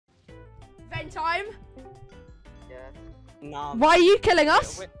Ventime? Yes. Nah. Why are you killing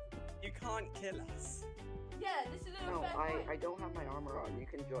us? You can't kill us. Yeah, this is No, I don't have my armor on. You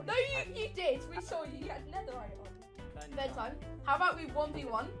can join. No, you did. We saw you. You had netherite on. Ventime. How about we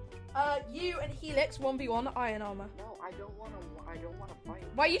 1v1? You and Helix 1v1 iron armor. No, I don't want to fight.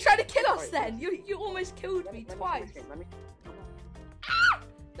 Why are you trying to kill us then? You almost killed me twice. Let me. Come on. Ah!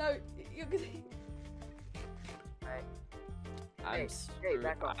 No, you're gonna. Hey,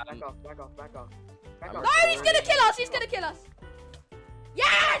 back off. No, he's gonna kill us. He's gonna kill us.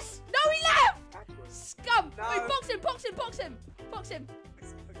 Yes! No, he left. Scum! No. Wait, box him! Box him!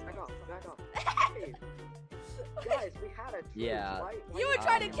 Back off. Hey, guys, we had a truce. Yeah. Why You were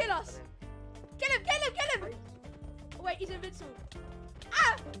trying to kill us. Kill him! Oh, wait, he's invincible.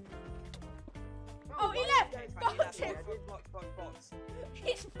 Ah! Oh, he left. Box him. Box.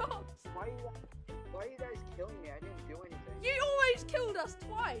 He's boxed. Why are you guys killing me? I didn't do anything. You always killed us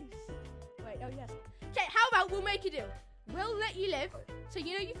twice. Wait, oh yes. Okay, how about we'll make a deal? We'll let you live. So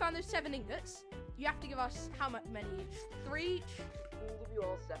you know you found those 7 ingots. You have to give us how many each? 3 each? We'll give you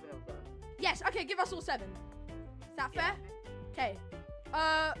all 7 of them. Yes, okay, give us all 7. Is that fair? Okay.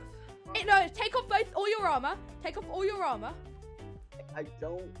 No, take off all your armor. Take off all your armor. I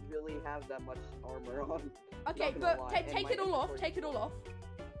don't really have that much armor on. Okay, but take it all off. Take it all off.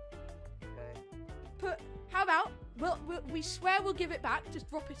 Okay. How about we swear we'll give it back. Just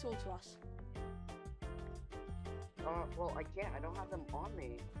drop it all to us. Well, I can't. I don't have them on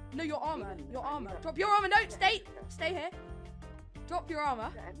me. No, your armor. Drop your armor. No, stay here. Drop your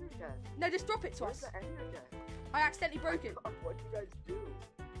armor. The ender chest. No, just drop it to us. Where's the ender chest? I accidentally broke it. What do you guys do?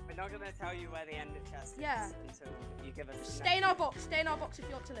 We're not gonna tell you where the ender chest is until you give us. Stay in our box. Stay in our box if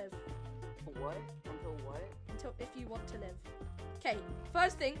you want to live. What? Until what? Until if you want to live. Okay.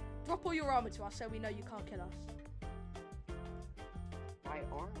 First thing, drop all your armor to us so we know you can't kill us. My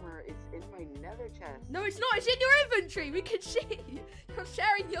armor is in my nether chest. No, it's not. It's in your inventory. We can see. You're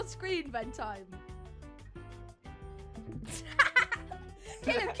sharing your screen, Ventime.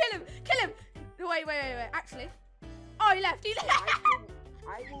 Kill him. No, wait. Actually. Oh, he left. I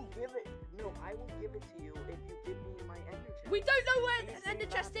will give it. No, I will give it to you if you give me my ender chest. We don't know where the ender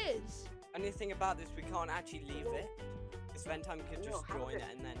chest is. Only thing about this, we can't actually leave it. Because Ventime could just join it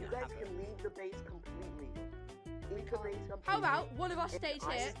and then you guys can leave the base completely. Leave the base completely. How about one of us stays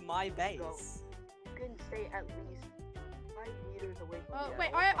here? This is my base. You can stay at least 5 meters away from me.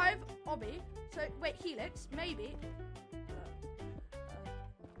 Wait, I have Obby. So wait, Helix, maybe.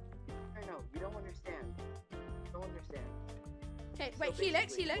 No, you don't understand. Okay, wait, So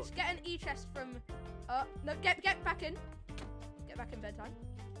Helix, look. get an E chest from. No, get back in. Get back in, Ventime.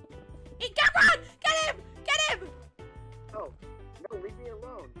 Get him! Oh, no, leave me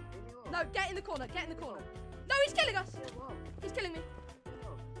alone. No, get in the corner. No, he's killing us. Leave me alone. He's killing me.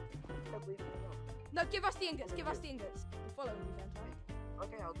 Stop leaving me alone. No, give us the ingots. We're following you, Ventime.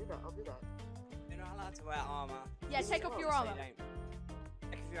 Okay, I'll do that. You're not allowed to wear armor. Yeah, take off your armor.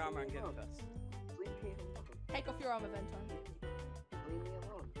 Take off your armor and give it to us. Leave me alone. Take off your armor, Ventime. Leave me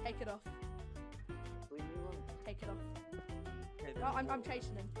alone. Take it off. Leave me alone. Take it off. Okay, Oh, I'm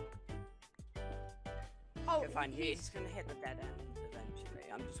chasing him. Oh, okay, fine. He's gonna hit the dead end eventually.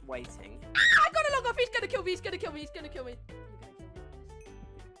 I'm just waiting. I gotta log off. He's gonna kill me. You're gonna kill me.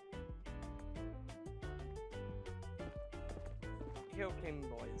 Kill King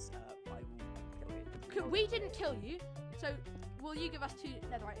Boys. I will kill you. We didn't kill you, so will you give us 2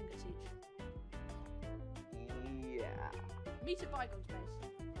 netherite ingots each? Yeah. Meet at Bygone's base.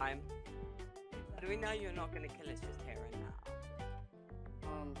 How do we know you're not gonna kill us just here and now?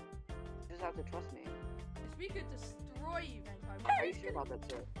 You just have to trust me. Because we could destroy you, Ventime. Are you sure about that,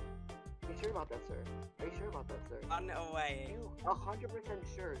 sir? Are you sure about that, sir? Run away. You 100%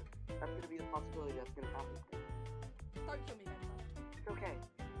 sure that's gonna be the possibility that's gonna happen? Don't kill me, Ventime. It's okay.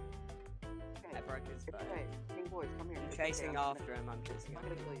 I broke his It's bow. okay. King Boys, come here. I'm It's chasing okay. after him. I'm chasing I'm after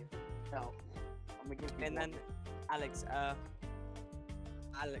not him. gonna kill you. No. I'm gonna give you And one. then, Alex,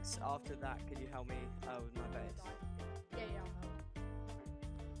 after that, could you help me with my base? Yeah, I'll help.